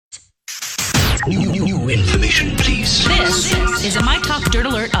New information, please. This is a My Talk Dirt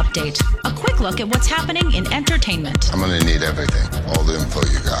Alert update. A quick look at what's happening in entertainment. I'm going to need everything. All the info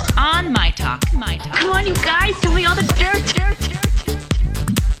you got. On My Talk. Come on, you guys. Tell me all the dirt.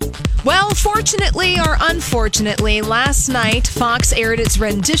 Well, fortunately or unfortunately, last night, Fox aired its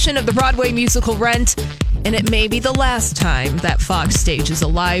rendition of the Broadway musical Rent, and it may be the last time that Fox stages a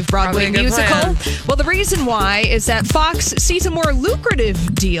live Broadway musical. Plan. Well, the reason why is that Fox sees a more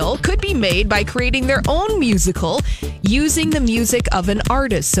lucrative deal could be made by creating their own musical using the music of an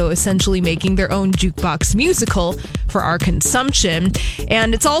artist, so essentially making their own jukebox musical for our consumption.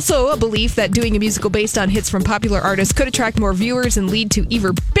 And it's also a belief that doing a musical based on hits from popular artists could attract more viewers and lead to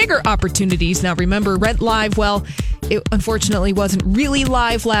even bigger opportunities. Now, remember, Rent Live, well, it unfortunately wasn't really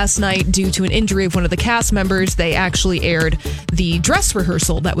live last night due to an injury of one of the cast members. They actually aired the dress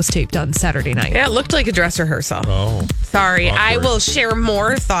rehearsal that was taped on Saturday night. Yeah, it looked like a dress rehearsal. Oh. Sorry. Awkward. I will share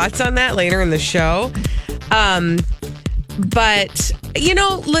more thoughts on that later in the show. But, you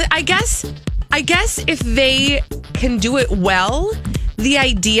know, I guess if they can do it well, the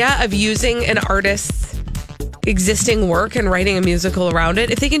idea of using an artist's existing work and writing a musical around it,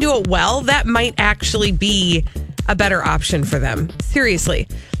 if they can do it well, that might actually be a better option for them. Seriously.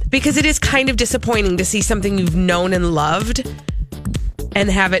 Because it is kind of disappointing to see something you've known and loved and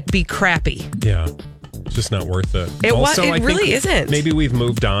have it be crappy. Yeah. It's just not worth it. It I really think isn't. Maybe we've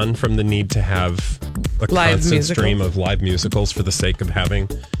moved on from the need to have a constant musicals. stream of live musicals for the sake of having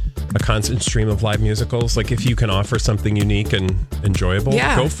a constant stream of live musicals. Like, if you can offer something unique and enjoyable,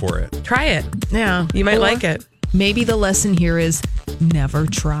 go for it. Try it. Yeah. You might like it. Maybe the lesson here is never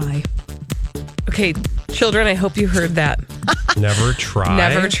try. Okay, children, I hope you heard that. Never try.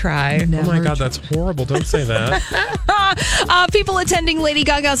 Never try. Oh my God, that's horrible. Don't say that. People attending Lady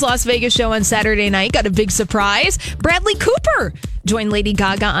Gaga's Las Vegas show on Saturday night got a big surprise. Bradley Cooper joined Lady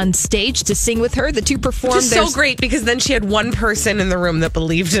Gaga on stage to sing with her. The two performed. Which is so great because then she had one person in the room that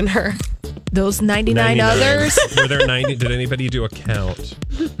believed in her. Those 99 others. Were there 90? Did anybody do a count?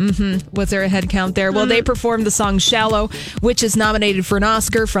 Was there a head count there? Well, they performed the song Shallow, which is nominated for an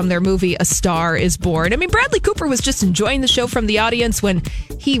Oscar from their movie A Star is Born. I mean, Bradley Cooper was just enjoying the show from the audience when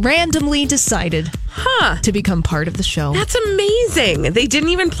he randomly decided to become part of the show. That's amazing. They didn't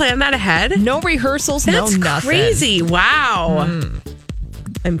even plan that ahead? No rehearsals, That's no nothing. crazy. Wow.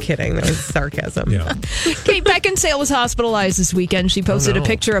 I'm kidding. That was sarcasm. Yeah. Kate Beckinsale was hospitalized this weekend. She posted a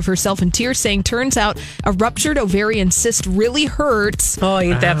picture of herself in tears saying, turns out a ruptured ovarian cyst really hurts. Oh,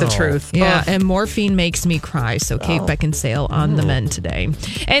 ain't that the truth? Yeah, Oh. and morphine makes me cry. So Kate Beckinsale on the mend today.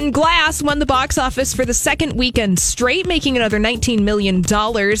 And Glass won the box office for the second weekend straight, making another $19 million.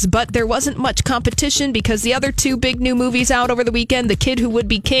 But there wasn't much competition because the other two big new movies out over the weekend, The Kid Who Would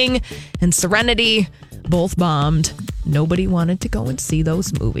Be King and Serenity, both bombed. Nobody wanted to go and see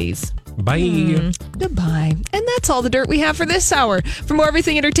those movies. Bye. Goodbye. And that's all the dirt we have for this hour. For more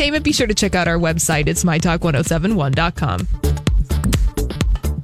Everything Entertainment, be sure to check out our website. It's mytalk1071.com.